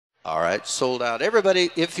All right, sold out.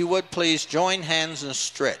 Everybody, if you would please join hands and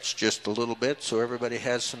stretch just a little bit so everybody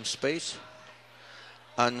has some space.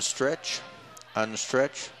 Unstretch,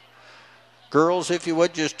 unstretch. Girls, if you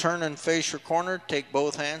would just turn and face your corner, take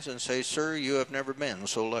both hands and say, "Sir, you have never been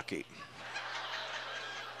so lucky."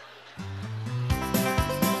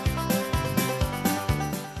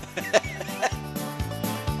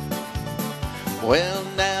 Well,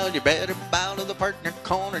 now you better bow to the partner,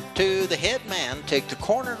 corner to the head man. Take the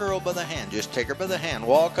corner girl by the hand. Just take her by the hand.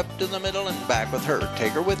 Walk up to the middle and back with her.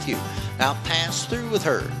 Take her with you. Now pass through with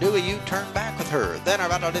her. Do a U-turn back with her. Then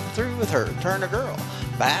about it through with her. Turn a girl.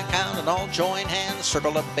 Back out and all join hands.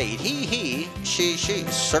 Circle up 8. He, she.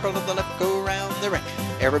 Circle to the left, go around the ring.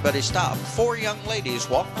 Everybody stop. 4 young ladies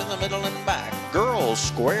walk to the middle and back. Girls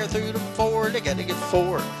square through to 4. They gotta get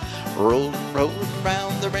 4. Rolling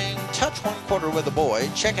round the ring. Touch 1/4 with a boy.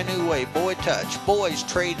 Check a new way. Boy touch. Boys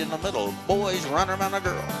trade in the middle. Boys run around a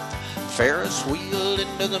girl. Ferris wheel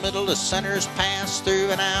into the middle. The centers pass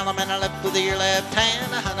through an element left with your left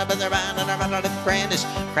hand. A hunter by the round and around the left grand is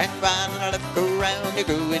grand vine and a left go round. You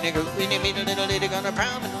go and you go and you meet a little lady gonna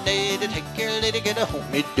promenade to take your lady get a home.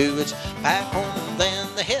 You do it's back home. Then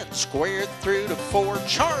the head squared through to 4.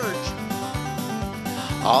 Charge.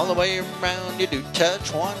 All the way around you do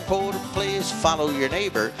touch 1/4, please follow your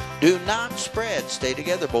neighbor. Do not spread. Stay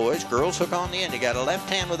together, boys. Girls hook on the end. You got a left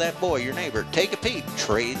hand with that boy, your neighbor. Take a peek.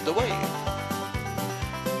 Trade the wave.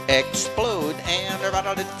 Explode and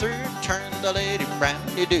about it through. Turn the lady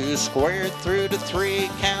round. You do square through to 3.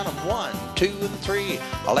 Count them 1, 2, and 3.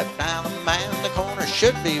 A left down a man in the corner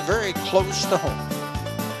should be very close to home.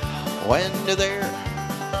 When you're there,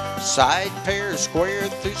 side pair square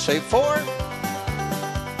through, say 4.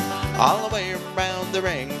 All the way around the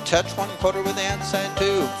ring. Touch 1/4 with the outside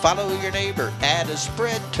 2. Follow your neighbor. Add a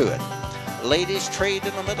spread to it. Ladies trade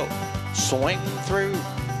in the middle. Swing through.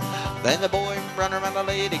 Then the boy run around the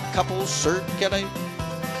lady. Couples circulate.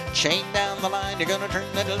 Chain down the line. You're gonna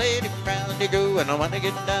turn that lady round. You go and when you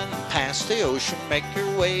get done, past the ocean, make your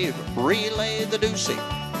wave. Relay the deucey.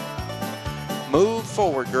 Move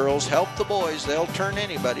forward, girls. Help the boys. They'll turn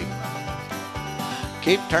anybody.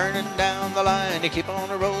 Keep turning down the line, you keep on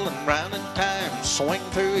a rolling round in time. Swing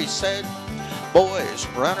through, he said. Boys,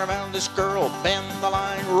 run around this girl, bend the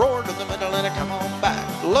line, roar to the middle and come on back.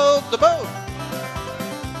 Load the boat.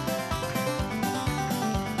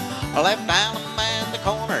 Left down a man the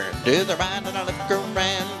corner, do the right and a left go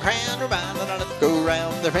round, crown around and a left go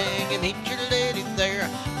round the ring and meet your lady there.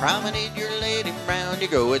 Promenade your lady round you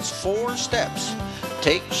go, it's 4 steps.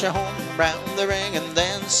 Takes you home round the ring and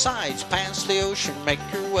then sides past the ocean, make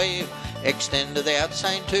your wave, extend to the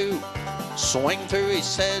outside 2. Swing through, he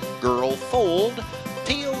said, girl fold,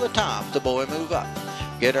 peel the top, the boy move up.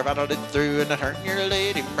 Get her out through and turn your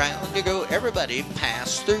lady round you go. Everybody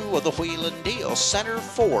pass through with a wheel and deal. Center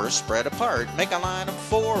 4, spread apart, make a line of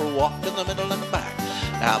 4, walk to the middle and back.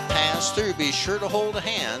 Now pass through, be sure to hold a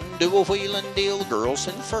hand, do a wheel and deal, the girls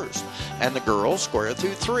in first. And the girls square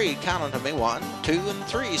through 3, count to me 1, 2, and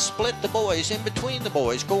 3. Split the boys, in between the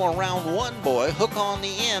boys, go around 1 boy, hook on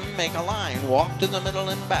the end, make a line, walk to the middle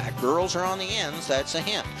and back. Girls are on the ends, that's a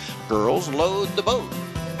hint. Girls load the boat.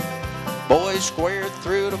 Boys square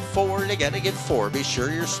through to 4, you gotta get 4, be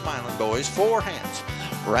sure you're smiling boys, 4 hands.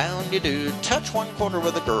 Round you do, touch 1/4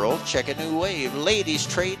 with a girl, check a new wave, ladies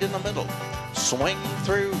trade in the middle. Swing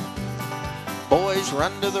through, boys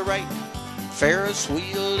run to the right, Ferris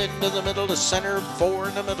wheel into the middle to center, 4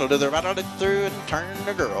 in the middle, to the right of it through and turn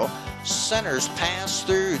the girl. Centers pass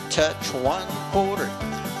through, touch 1/4.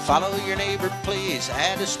 Follow your neighbor please,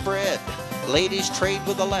 add a spread. Ladies trade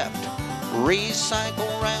with the left,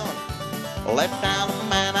 recycle round. Left down a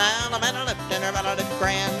man out, a man a left and a right left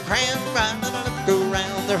grand, round and a left go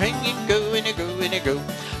round the ring you go and you go and you go.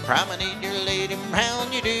 Promenade your lady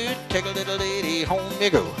round you do, take a little lady home you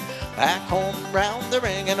go. Back home round the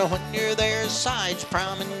ring and when you're there sides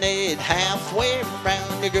promenade, halfway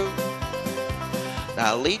round you go.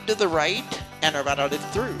 Now lead to the right and right it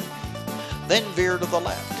through. Then veer to the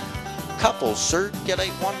left. Couples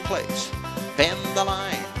circulate 1 place. Bend the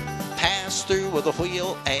line. Pass through with a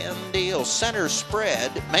wheel and deal. Center spread,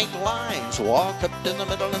 make lines, walk up to the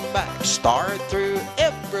middle and back. Start through,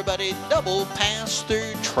 everybody double pass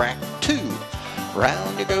through track 2.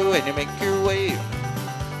 Round you go and you make your wave.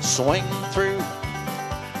 Swing through,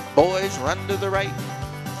 boys run to the right.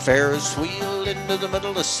 Ferris wheel into the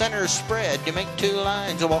middle, the center spread. You make 2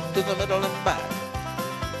 lines, walk to the middle and back.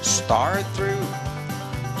 Start through,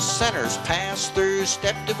 centers pass through,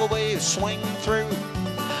 step to the wave, swing through.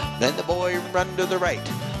 Then the boy run to the right.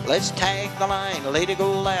 Let's tag the line. Lady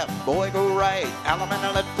go left, boy go right.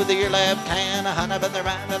 Allemande left with your left hand. A hunter with the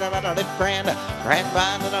right and a right and a left grand. Grand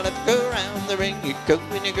bind and a left go round the ring. You go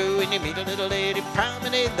and you meet a little lady.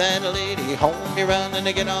 Promenade that lady. Home you run and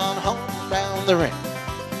you get on home down the ring.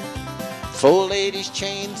 Full ladies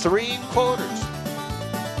chain 3/4.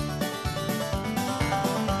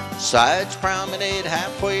 Sides promenade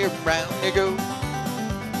halfway around you go.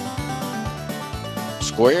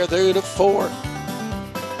 Square through to 4.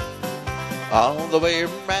 All the way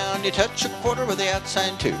around you touch a 1/4 with the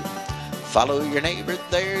outside 2. Follow your neighbor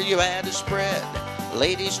there, you add a spread.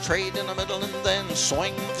 Ladies trade in the middle and then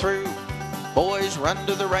swing through. Boys run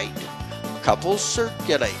to the right. Couples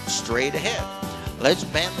circulate straight ahead. Let's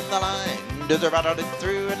bend the line. Do the right it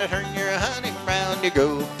through and turn your honey round. You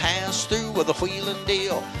go pass through with a wheeling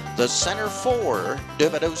deal. The center 4,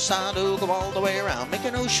 do-ba-do-sa-do, go all the way around. Make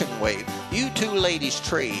an ocean wave. You 2 ladies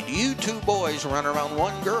trade. You 2 boys run around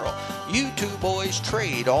 1 girl. You 2 boys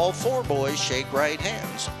trade. All 4 boys shake right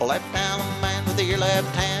hands. Left down man with your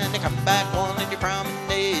left hand. You come back one and you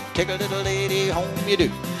promenade. Take a little lady home you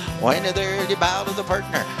do. When you're there, you bow to the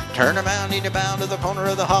partner. Turn around and you bow to the corner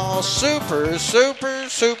of the hall. Super, super,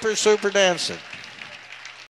 super, super dancing.